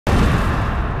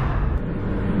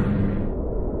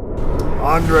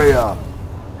Andre,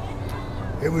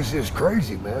 it was just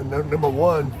crazy, man. Number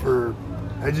one,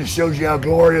 that just shows you how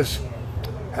glorious,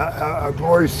 how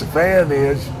glorious the fan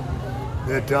is,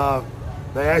 that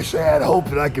they actually had hope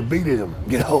that I could beat him.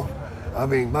 You know, I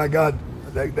mean, my God,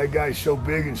 that guy's so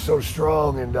big and so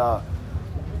strong and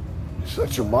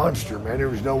such a monster, man. There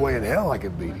was no way in hell I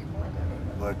could beat him.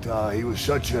 But he was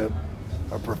such a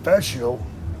professional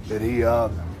that he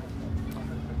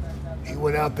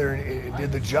went out there and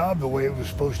did the job the way it was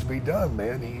supposed to be done,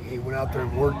 man. He went out there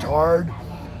and worked hard.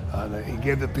 He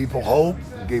gave the people hope.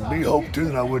 He gave me hope too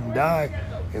that I wouldn't die,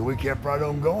 and we kept right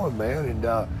on going, man. And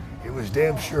it was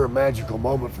damn sure a magical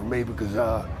moment for me because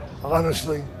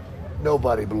honestly,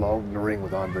 nobody belonged in the ring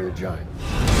with Andre the Giant.